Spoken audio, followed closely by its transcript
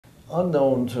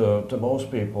Unknown to most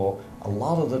people, a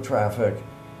lot of the traffic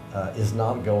is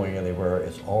not going anywhere.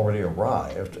 It's already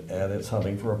arrived, and it's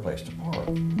hunting for a place to park.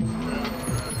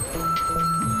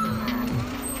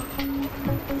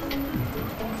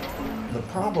 The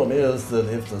problem is that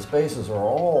if the spaces are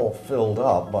all filled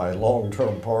up by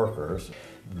long-term parkers,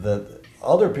 that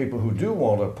other people who do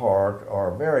want to park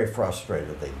are very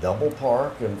frustrated. They double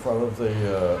park in front of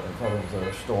the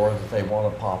store that they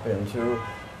want to pop into.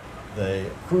 They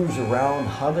cruise around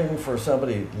hunting for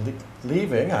somebody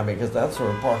leaving. I mean, because that's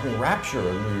sort of parking rapture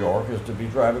in New York, is to be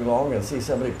driving along and see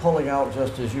somebody pulling out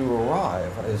just as you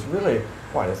arrive. It's really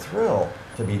quite a thrill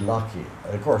to be lucky.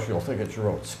 And of course, you'll think it's your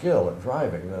own skill at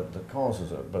driving that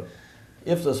causes it. But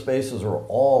if the spaces are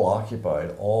all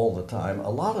occupied all the time, a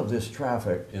lot of this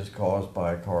traffic is caused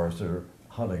by cars that are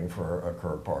hunting for a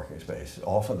curb parking space.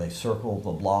 Often they circle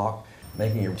the block,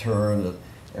 making a turn at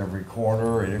every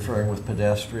corner, interfering with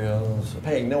pedestrians,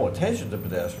 paying no attention to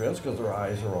pedestrians because their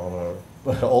eyes are on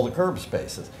all the curb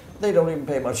spaces. They don't even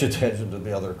pay much attention to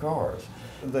the other cars.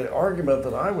 The argument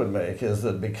that I would make is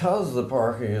that because the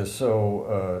parking is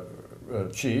so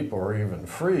cheap or even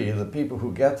free, the people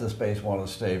who get the space want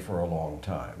to stay for a long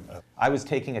time. I was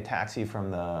taking a taxi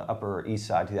from the Upper East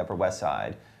Side to the Upper West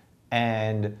Side,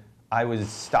 and I was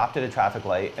stopped at a traffic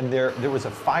light, and there was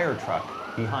a fire truck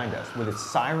behind us with its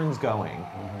sirens going,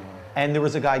 and there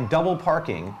was a guy double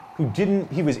parking who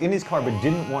he was in his car but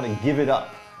didn't want to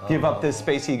give up this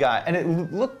space he got. And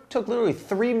it took literally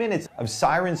 3 minutes of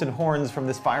sirens and horns from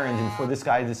this fire engine before this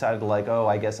guy decided, like, oh,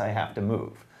 I guess I have to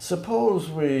move. Suppose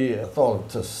we thought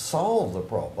to solve the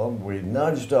problem, we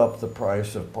nudged up the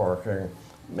price of parking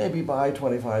maybe by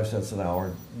 25 cents an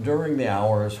hour during the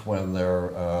hours when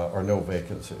there are no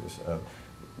vacancies.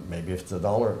 Maybe if it's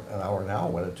 $1 an hour now,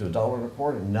 went it to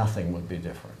 $1.25, nothing would be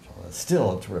different. It's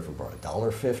still a terrific price,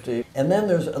 $1.50. And then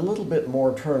there's a little bit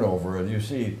more turnover, and you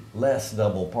see less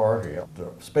double parking.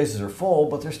 The spaces are full,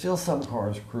 but there's still some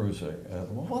cars cruising.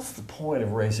 Well, what's the point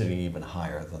of raising it even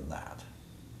higher than that?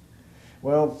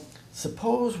 Well,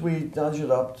 suppose we nudge it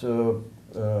up to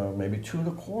maybe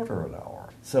 $2.25 an hour,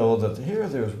 so that here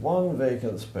there's one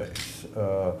vacant space,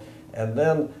 and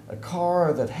then a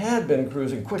car that had been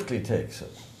cruising quickly takes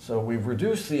it. So we've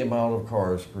reduced the amount of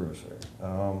cars cruising.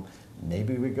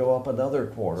 Maybe we go up another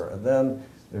quarter, and then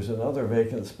there's another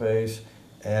vacant space,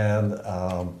 and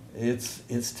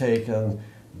it's taken,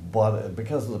 but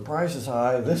because the price is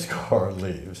high, this car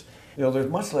leaves. You know,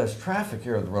 there's much less traffic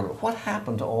here on the road. What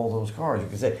happened to all those cars? You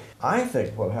can say, I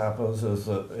think what happens is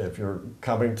that if you're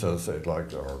coming to, say,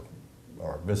 like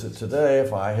our visit today,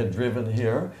 if I had driven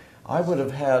here, I would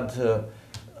have had to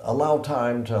allow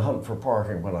time to hunt for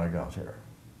parking when I got here,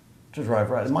 to drive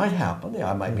right. It might happen. Yeah,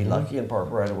 I might be lucky and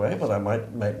park right away, but it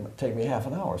might take me half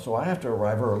an hour. So I have to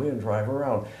arrive early and drive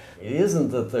around. It isn't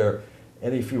that there are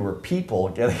any fewer people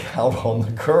getting out on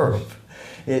the curb.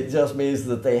 It just means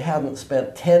that they haven't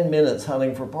spent 10 minutes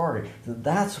hunting for parking.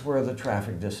 That's where the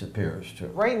traffic disappears to.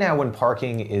 Right now, when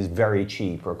parking is very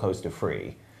cheap or close to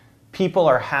free, people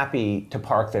are happy to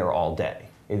park there all day.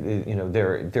 You know,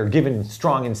 they're given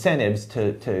strong incentives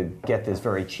to get this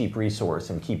very cheap resource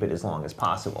and keep it as long as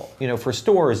possible. You know, for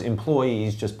stores,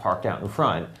 employees just parked out in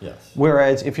front. Yes.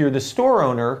 Whereas if you're the store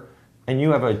owner and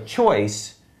you have a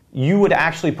choice, you would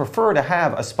actually prefer to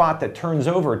have a spot that turns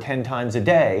over 10 times a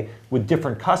day with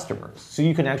different customers. So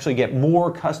you can actually get more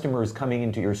customers coming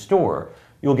into your store.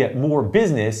 You'll get more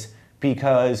business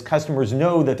because customers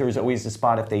know that there's always a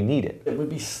spot if they need it. It would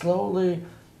be slowly,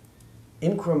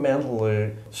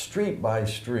 incrementally, street by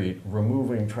street,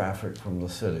 removing traffic from the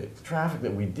city. Traffic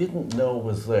that we didn't know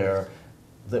was there,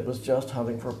 that was just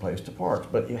hunting for a place to park.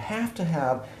 But you have to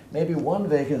have maybe one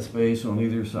vacant space on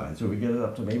either side. So we get it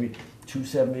up to maybe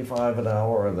 $2.75 an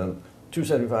hour, and then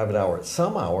 $2.75 an hour at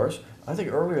some hours. I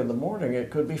think earlier in the morning it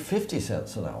could be 50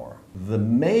 cents an hour. The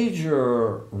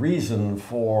major reason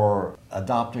for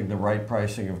adopting the right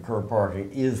pricing of curb parking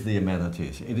is the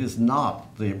amenities. It is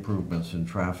not the improvements in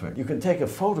traffic. You can take a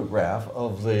photograph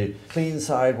of the clean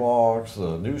sidewalks,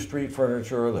 the new street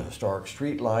furniture, the historic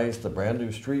street lights, the brand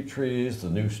new street trees, the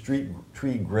new street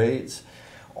tree grates,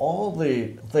 all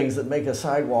the things that make a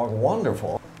sidewalk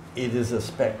wonderful. It is a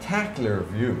spectacular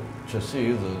view to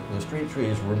see the street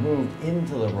trees removed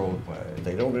into the roadway.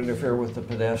 They don't interfere with the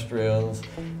pedestrians.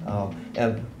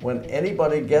 And when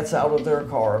anybody gets out of their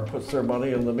car and puts their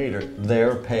money in the meter,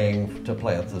 they're paying to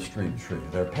plant the street tree.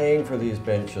 They're paying for these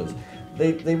benches.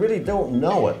 They really don't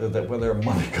know it, that when their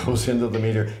money goes into the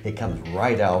meter, it comes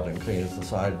right out and cleans the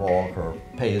sidewalk or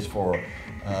pays for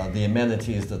the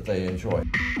amenities that they enjoy.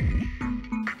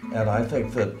 And I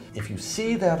think that if you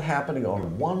see that happening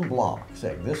on one block,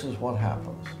 saying this is what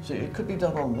happens, see, it could be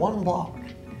done on one block,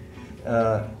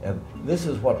 and this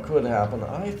is what could happen,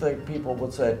 I think people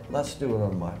would say, let's do it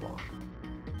on my block.